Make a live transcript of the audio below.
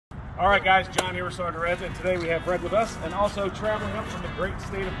All right, guys, John here with Sergeant Reds, and today we have Red with us, and also traveling up from the great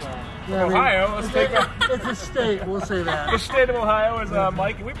state of Ohio. Let's take it's a state, we'll say that. The state of Ohio is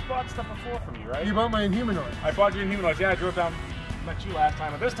Mike, and we've bought stuff before from you, right? You bought my Inhumanoid. I bought you Inhumanoids. Yeah, I drove down, met you last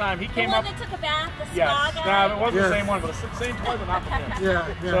time, but this time he came up. The one that took a bath, the yes. spa No, it wasn't the same one, but the same toy, but not from him. Yeah.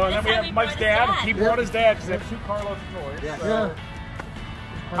 So and then we have Mike's dad. He brought his dad because they have 2 carloads of toys. Yeah. So.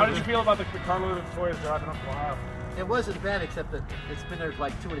 How did you feel about the carload of toys driving up to Ohio? It wasn't bad, except that it's been there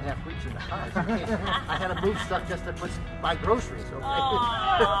like 2.5 weeks in the house. I had to move stuff just to put my groceries over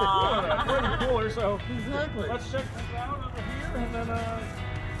Oh, cooler. So exactly. Let's check this out over here, and then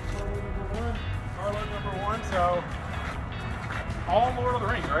carload number 1. So all Lord of the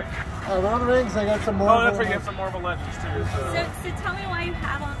Rings, right? Lord of the Rings. I got some Marvel. Oh, that's right. You have some Marvel Legends too. So tell me why you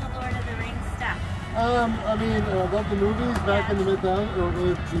have all the Lord of the Rings stuff. I mean, I love the movies back in the mid-2000s, or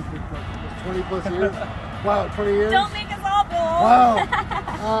really, 20 plus years. Wow, 20 years? Don't make us all bold. Wow.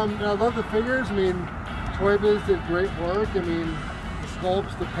 I love the figures. I mean, Toy Biz did great work. I mean, the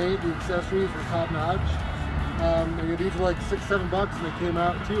sculpts, the paint, the accessories were top notch. These were like $6, $7, and they came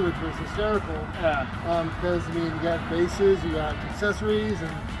out too, which was hysterical. Yeah. Because I mean, you got bases, you got accessories,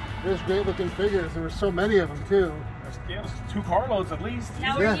 and there's great looking figures. There were so many of them too. Yeah, 2 carloads at least.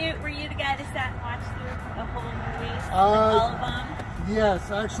 Now, were you the guy that sat and watched through the whole movie? Like all of them? Yes,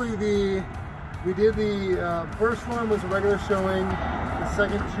 actually we did the first one was a regular showing, the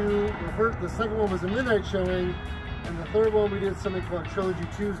second one was a midnight showing, and the third one we did something called Trilogy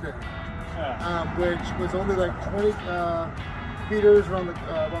Tuesday, which was only like 20 theaters around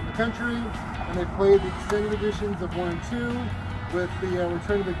the country, and they played the extended editions of 1 and 2 with the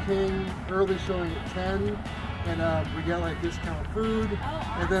Return of the King early showing at 10. And we got like discount food,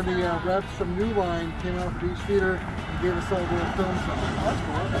 and then the reps from New Line came out for each theater and gave us all their film stuff.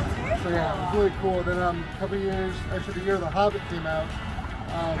 Oh, that's cool. So yeah, it was really cool. Then a couple of years, actually the year The Hobbit came out,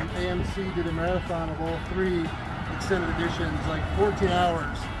 AMC did a marathon of all 3 extended editions, like 14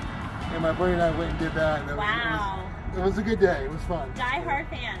 hours. And my buddy and I went and did that. And it was a good day. It was fun. Die-hard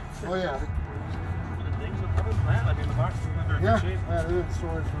fans. Oh yeah. Other than that, I mean, the boxes are in good shape. Yeah, they're in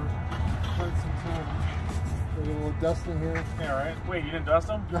storage for quite some time. A little dusting here. Yeah, right. Wait, you didn't dust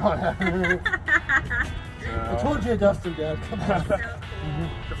them? No. I told you I dust them, Dad. Come on.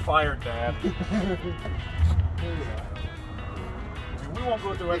 You're fired, Dad. We won't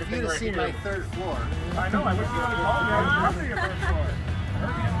go through everything right here. If you'd have seen my 3rd floor. I know, I wish you would have called me. I was coming to your 3rd floor. I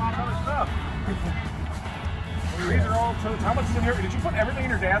heard you had a lot of other stuff. These are all totes. How much is in here? Did you put everything in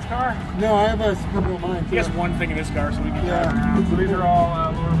your dad's car? No, I have a couple of mine too. He has one thing in his car, so we can drive around. So these are all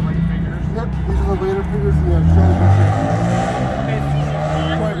Lord of the Rings figures. Yep, these are the later figures we have shown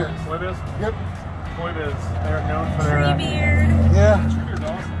Toy Biz? Yep. Toy Biz. They're known for their... Treebeard. Yeah. Treebeard's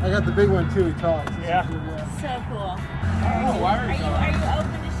awesome. I got the big one too, he talks. Yeah. So cool. Oh, why are you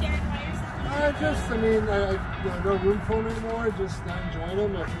open to sharing wires? I mean, no room for them anymore. Just not enjoying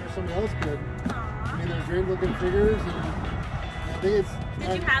them. I figure somebody else could. I mean, they're great looking figures. And I think it's...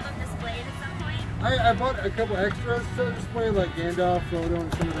 Did you have them displayed at some point? I bought a couple extras to display, like Gandalf, Frodo,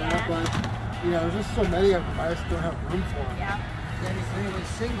 and some of that, but there's just so many of them, I just don't have room for them. Yeah. And if anyone's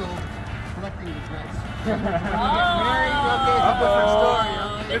single, collecting is nice. Married, okay, it's a different story.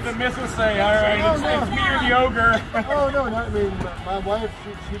 Did the missus say, all right, it's me or the ogre? Oh, no, I mean, my wife,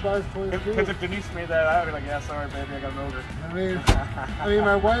 she buys toys too. Because if Denise made that, I would be like, yeah, sorry, baby, I got an ogre. I mean,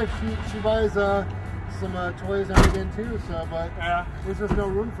 my wife, she buys some toys now and again too, so, but there's just no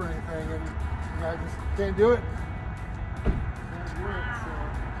room for anything, and I just can't do it. Can't do it, so.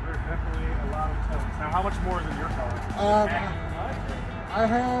 There's definitely a lot of toys. Now, how much more is in your car? I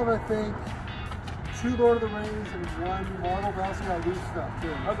have, I think, 2 Lord of the Rings and 1 Marvel, but I also got loose stuff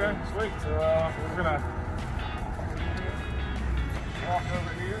too. Okay, sweet. So we're gonna walk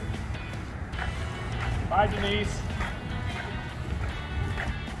over here. Bye, Denise.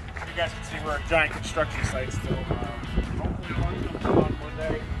 You guys can see we're a giant construction site still. Hopefully ours will come on one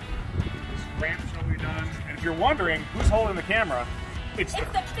day. This ramp show will be done. And if you're wondering who's holding the camera, it's the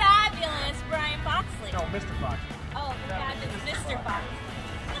fabulous Brian Foxley. No, Mr. Fox. Oh, the fabulous Mr. Fox.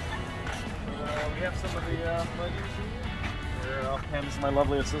 We have some of the legends here. I'll hand this to my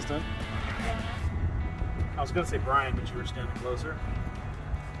lovely assistant. I was going to say Brian, but you were standing closer.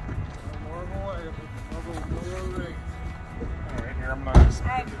 Marvel, I have Marvel Lord of the Rings. Alright, here, I'm going to just do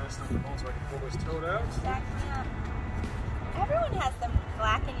this so I can pull this tote out. Everyone has them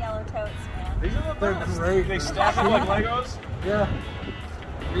black and yellow totes, man. These are the They're best. great. They stack up like Legos. Yeah.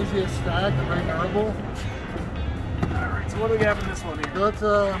 Easy to stack, they're very durable. Alright, so what do we have in this one here? So that's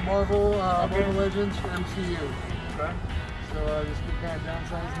Marvel Legends for MCU. Okay. So just keep kind of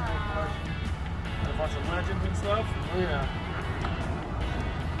downsizing the collection. Got a bunch of legends and stuff. Oh yeah.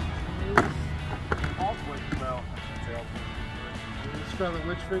 Scarlet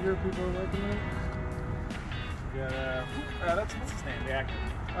Witch figure people are liking that. Yeah, that's what's his name, the actor.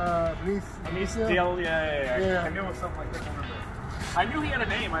 Benicio? Yeah. I knew it was something like that. I don't remember. I knew he had a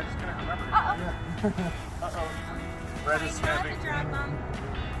name. I just couldn't remember. Red is snapping.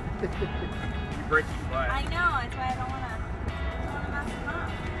 You break your butt. I know. That's why I don't want to mess them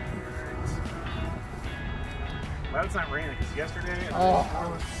up. Glad it's not raining because yesterday. I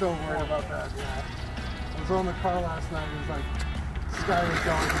was so worried about that. Yeah. I was on the car last night. It was like sky was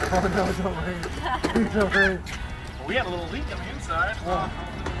going. Oh no, don't rain. Don't rain. Well, we had a little leak on the inside. We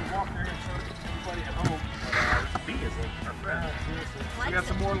walked there and showed everybody at home. But B is our friend. We got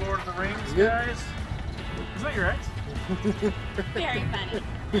some more Lord of the Rings, guys. Is that your ex? Very funny.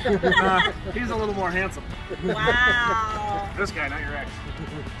 He's a little more handsome. Wow. This guy, not your ex.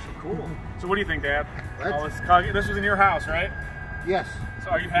 So cool. So what do you think, Dad? This was in your house, right? Yes. So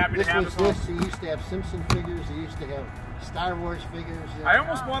are you happy to have this home? He used to have Simpson figures. He used to have Star Wars figures. I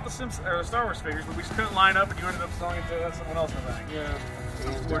almost bought the Star Wars figures, but we just couldn't line up, and you ended up selling it to someone else in the back. Yeah.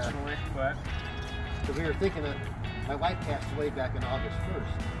 Unfortunately, but. So we were thinking that my wife passed away back on August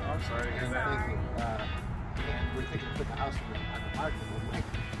 1st. Oh, I'm sorry to hear that. And we're thinking of putting the house on the market. We're like,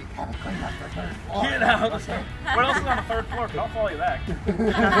 you gotta clean up the third floor. Get out. What else is on the third floor? I'll follow you back.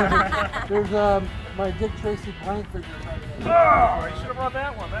 There's my Dick Tracy blank figure. Oh, you should have brought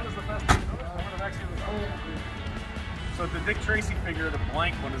that one. That is the best thing. So the Dick Tracy figure, the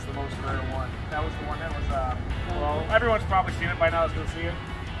blank one, is the most rare one. That was the one that was, well, everyone's probably seen it by now. Is going to see it.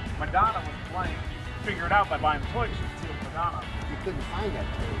 Madonna was blank. You figure it out by buying the toy shop. See it was Madonna. You couldn't find that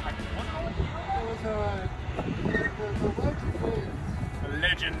toy. The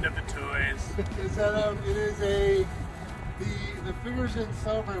legend of the toys. Is that it is the figures didn't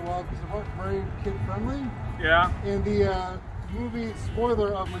sell very well because they weren't very kid friendly. Yeah. And the movie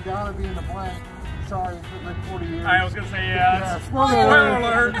spoiler of Madonna being the blank. Sorry, it's been like 40 years. I was gonna say spoiler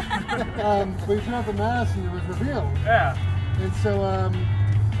alert. But he took out the mask and it was revealed. Yeah. And so I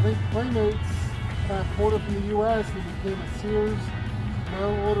think Playmates imported from the U.S. and became a Sears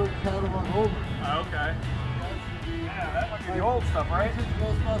mail order catalog holder. Okay. Yeah, that might be the old stuff, right?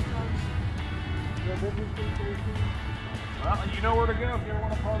 Ghostbusters. Well, you know where to go if you ever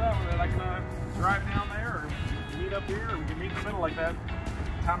want to pull that one. I can drive down there or meet up here, or we can meet in the middle like that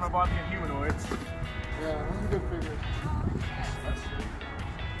time I bought the Humanoids. Yeah, those are good figures. Let's see.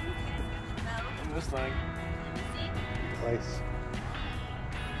 And this thing. Nice.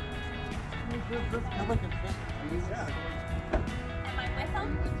 Good looking figures. Yeah. Am I with them?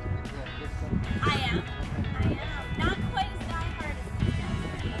 I am. Not quite as diehard as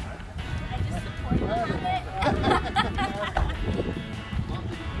you guys. I just support them a little bit.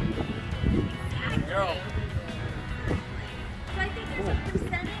 There you go. So I think there's a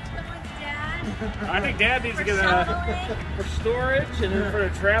percentage going to Dad. I think Dad needs to get for storage and then for the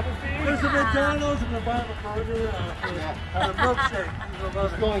travel fee. There's a McDonald's, I'm going to buy him a burger and a milkshake.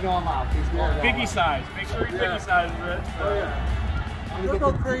 He's going all out. He's going all Biggie out. size. Make sure he biggie sizes it. Oh, yeah. We'll Don't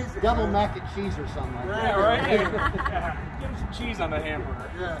go get crazy. Double mac and cheese or something like that. Yeah, right? Yeah. Give him some cheese on the hamburger.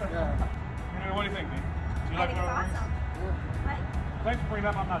 Yeah. What do you think, Dee? Do you I like think Lord it's of the Rings? awesome. What? Thanks for bringing it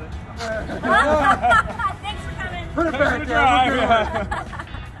up. I'm not interested. Thanks for coming. Put it Thanks for back the down.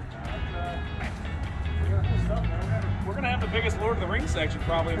 We're going to have the biggest Lord of the Rings section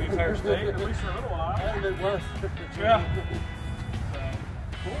probably in the entire state, at least for a little while. And Midwest. Yeah.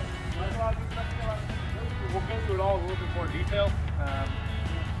 Cool. We'll go through it all in a little bit more detail. Dad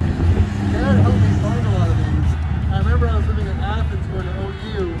helped me find a lot of these. I remember I was living in Athens going to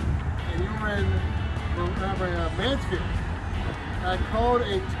OU, and you were in Mansfield. I called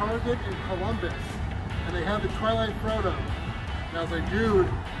a Target in Columbus, and they had the Twilight Frodo. And I was like, dude,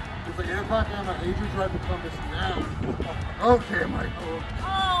 it's like 8 o'clock and I need you to drive to Columbus now. Okay, Michael.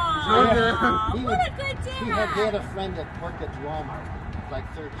 Aww, what a good dad. He had a friend that worked at Walmart, like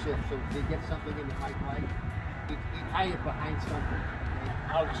third shift, so if they get something in the pipeline, he'd hide it behind something.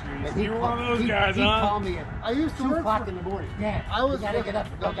 Oh, jeez. And You're one of those guys, he'd huh? call me at I used to 2 work o'clock for, in the morning. Dad, I was you gotta get up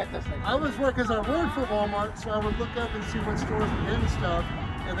and go get this thing. I was working because I worked for Walmart, so I would look up and see what stores were getting stuff,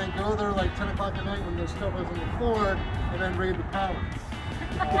 and then go there like 10 o'clock at night when their stuff was on the floor, and then raid the pallets.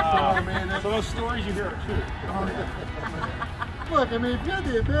 So those stories you hear are true. Look, I mean, if you had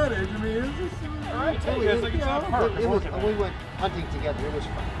the advantage, I mean, it's just... Alright, totally. It's like it's not part we went hunting together. It was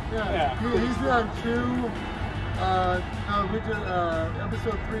fun. Yeah. He's done 2... no, we did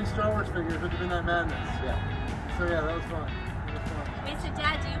episode 3 Star Wars figures with the Midnight Madness. Yeah. So yeah, that was fun. Wait, so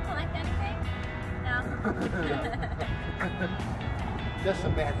Dad, do you collect anything? No? Just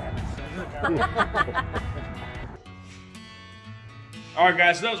some bad habits. Alright,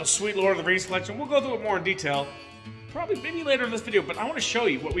 guys, so that was a sweet Lord of the Rings collection. We'll go through it more in detail. probably maybe later in this video, but I want to show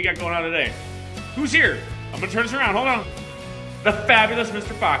you what we got going on today. Who's here? I'm gonna turn this around, hold on. The fabulous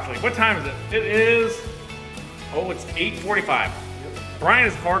Mr. Foxley. What time is it? It is, oh, it's 8:45. Brian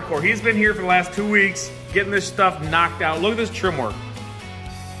is hardcore. He's been here for the last 2 weeks, getting this stuff knocked out. Look at this trim work.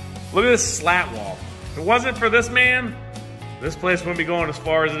 Look at this slat wall. If it wasn't for this man, this place wouldn't be going as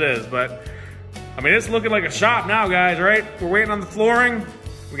far as it is, but I mean, it's looking like a shop now, guys, right? We're waiting on the flooring.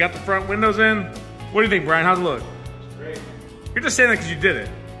 We got the front windows in. What do you think, Brian? How's it look? It's great. You're just saying that because you did it.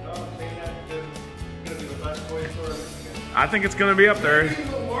 No, I'm saying that because it's going to be the best toy store in Michigan. I think it's going to be up there.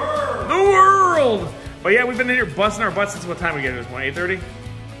 In the world! The world! But yeah, we've been in here busting our butts since what time we get here? This one, 8:30?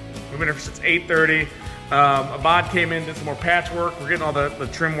 We've been here since 8:30. Abad came in, did some more patchwork. We're getting all the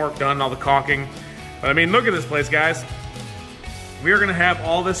trim work done, all the caulking. But I mean, look at this place, guys. We are going to have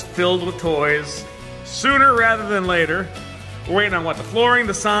all this filled with toys sooner rather than later. We're waiting on what? The flooring,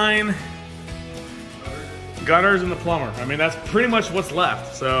 the sign, gutters, and the plumber. I mean, that's pretty much what's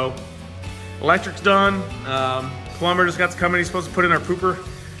left. So, electric's done. Plumber just got to come in. He's supposed to put in our pooper.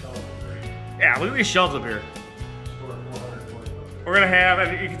 Yeah, look at these shelves up here. We're gonna have,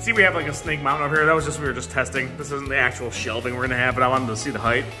 and you can see we have like a snake mountain over here. That was just, we were just testing. This isn't the actual shelving we're gonna have, but I wanted to see the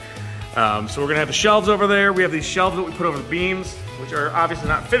height. So we're gonna have the shelves over there. We have these shelves that we put over the beams, which are obviously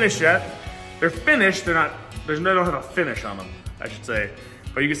not finished yet. They're finished, they're not, they don't have a finish on them, I should say.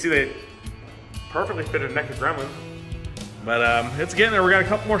 But you can see they perfectly fit a naked gremlin. But it's getting there. We got a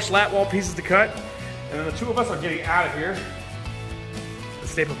couple more slat wall pieces to cut. And then the two of us are getting out of here. The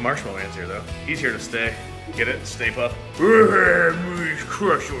Stay Puft Marshmallow Man's here though. He's here to stay. Get it? Stay Puft.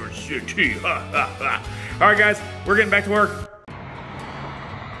 Crush your city. Alright guys, we're getting back to work.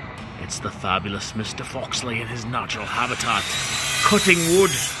 It's the fabulous Mr. Foxley in his natural habitat, cutting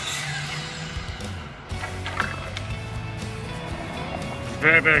wood.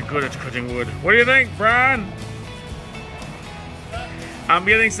 Very, very good at cutting wood. What do you think, Brian? I'm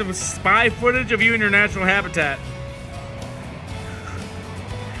getting some spy footage of you in your natural habitat.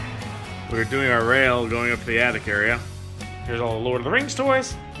 We're doing our rail going up to the attic area. Here's all the Lord of the Rings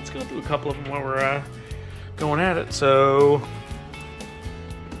toys. Let's go through a couple of them while we're going at it. So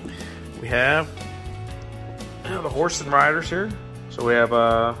we have the horse and riders here. So we have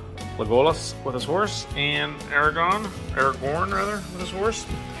Legolas with his horse and Aragorn rather, with his horse.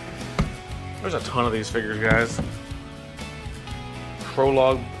 There's a ton of these figures, guys.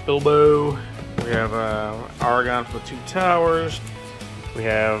 Prologue Bilbo. We have Aragorn for the Two Towers. We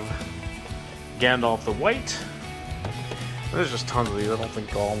have Gandalf the White. There's just tons of these. I don't think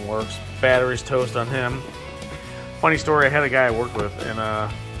Gollum works. Battery's toast on him. Funny story, I had a guy I worked with, and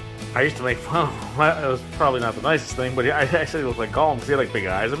I used to make fun of him. It was probably not the nicest thing, but I actually looked like Gollum because he had like big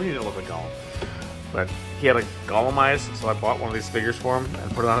eyes. I mean, he didn't look like Gollum, but he had like Gollum eyes, so I bought one of these figures for him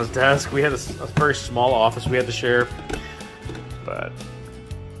and put it on his desk. We had a very small office we had to share, but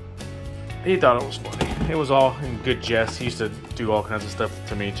he thought it was funny. It was all in good jest. He used to do all kinds of stuff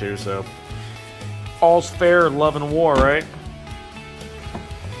to me too, so all's fair in love and war, right?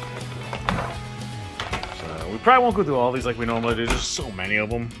 So we probably won't go through all these like we normally do. There's so many of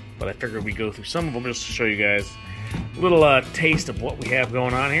them, but I figured we'd go through some of them just to show you guys a little taste of what we have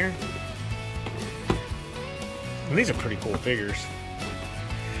going on here. And these are pretty cool figures.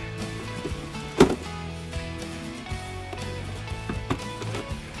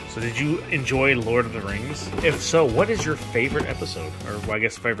 So did you enjoy Lord of the Rings? If so, what is your favorite episode? Or well, I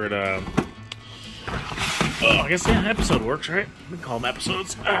guess favorite, I guess yeah, episode works, right? We can call them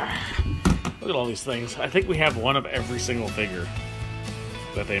episodes. Look at all these things. I think we have one of every single figure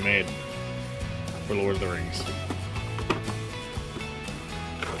that they made for Lord of the Rings.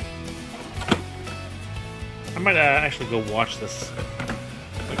 I might actually go watch this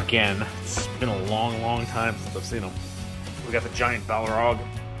again. It's been a long, long time since I've seen them. We got the giant Balrog.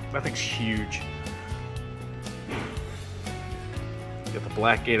 That thing's huge. We got the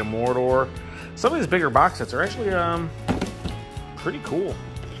Black Gate of Mordor. Some of these bigger box sets are actually pretty cool.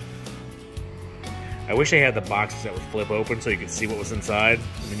 I wish I had the boxes that would flip open so you could see what was inside.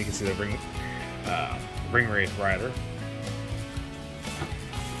 And then you can see the Ringwraith Rider.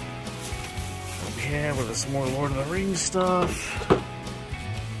 Yeah, with some more Lord of the Rings stuff. And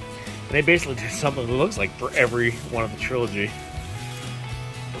they basically did something that looks like for every one of the trilogy.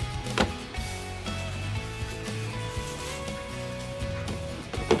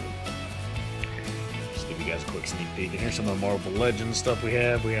 Just give you guys a quick sneak peek. And here's some of the Marvel Legends stuff we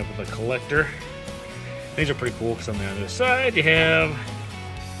have. We have the Collector. These are pretty cool because on the other side you have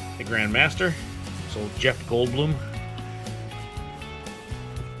the Grand Master. This old Jeff Goldblum.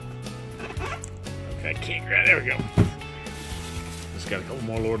 Okay, I can't grab. There we go. Just got a couple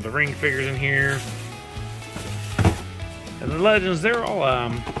more Lord of the Ring figures in here. And the Legends, they're all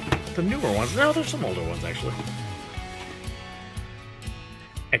the newer ones. No, there's some older ones actually.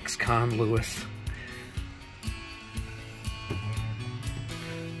 Ex-Con Lewis.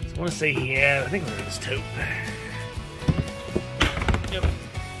 So I want to say he had, I think there is two. Yep.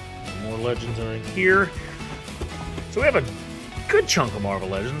 Some more Legends are in here. So we have a good chunk of Marvel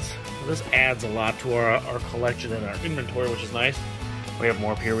Legends. So this adds a lot to our collection and our inventory, which is nice. We have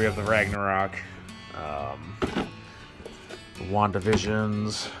more up here. We have the Ragnarok, the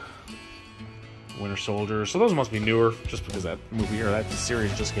WandaVisions, Winter Soldier. So those must be newer, just because that movie or that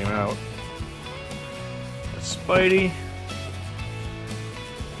series just came out. That's Spidey,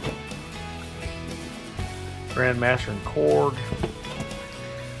 Grandmaster and Korg.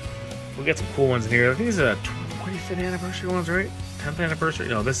 We got some cool ones in here. I think these are 25th anniversary ones, right? 10th anniversary?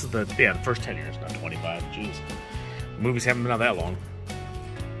 No, this is the first 10 years, not 25. Jeez, the movies haven't been out that long.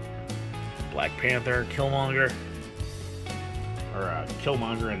 Black Panther, Killmonger, or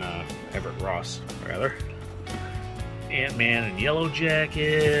Killmonger and Everett Ross, rather. Ant-Man and Yellow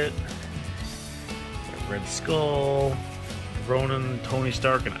Jacket, Red Skull, Ronan, Tony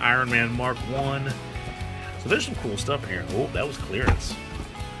Stark, and Iron Man Mark 1. So there's some cool stuff in here. Oh, that was clearance.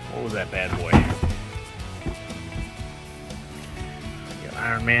 What was that bad boy? Got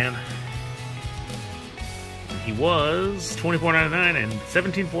Iron Man. He was $24.99 and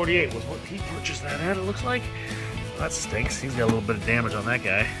 $17.48 was what he purchased that at, it looks like. Well, that stinks. He's got a little bit of damage on that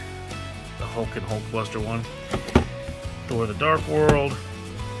guy. The Hulk and Hulkbuster one. Thor the Dark World.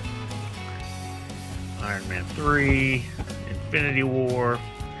 Iron Man 3. Infinity War.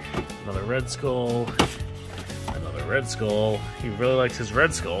 Another Red Skull. Another Red Skull. He really likes his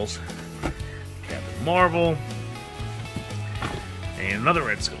Red Skulls. Captain Marvel. And another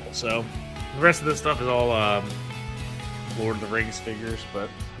Red Skull. So the rest of this stuff is all Lord of the Rings figures, but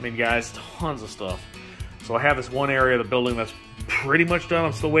I mean, guys, tons of stuff. So I have this one area of the building that's pretty much done.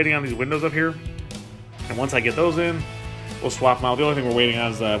 I'm still waiting on these windows up here, and once I get those in, we'll swap them out. The only thing we're waiting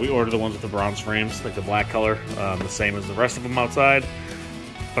on is we ordered the ones with the bronze frames, like the black color, the same as the rest of them outside.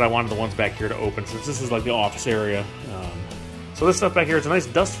 But I wanted the ones back here to open, since this is like the office area. So this stuff back here, it's a nice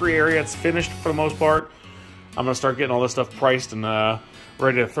dust-free area. It's finished for the most part. I'm gonna start getting all this stuff priced and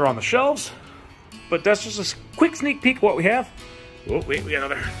ready to throw on the shelves. But that's just a quick sneak peek of what we have. Oh, wait, we got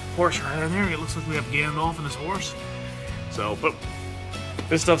another horse right in there. It looks like we have Gandalf and his horse. So, but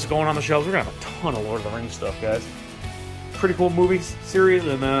this stuff's going on the shelves. We're gonna have a ton of Lord of the Rings stuff, guys. Pretty cool movie series,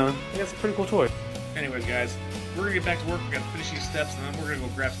 and I got some pretty cool toys. Anyways, guys, we're gonna get back to work. We gotta finish these steps, and then we're gonna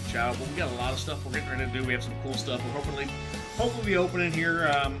go grab some chow. But we got a lot of stuff we're getting ready to do. We have some cool stuff. We're hopefully be opening here,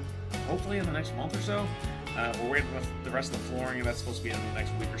 hopefully in the next month or so. We're waiting for the rest of the flooring, and that's supposed to be in the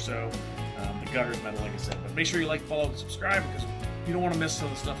next week or so. The gutter's metal, like I said. But make sure you like, follow, and subscribe, because you don't want to miss some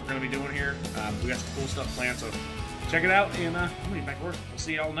of the stuff we're going to be doing here. We got some cool stuff planned, so check it out, and I'm going to get back to work. We'll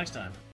see you all next time.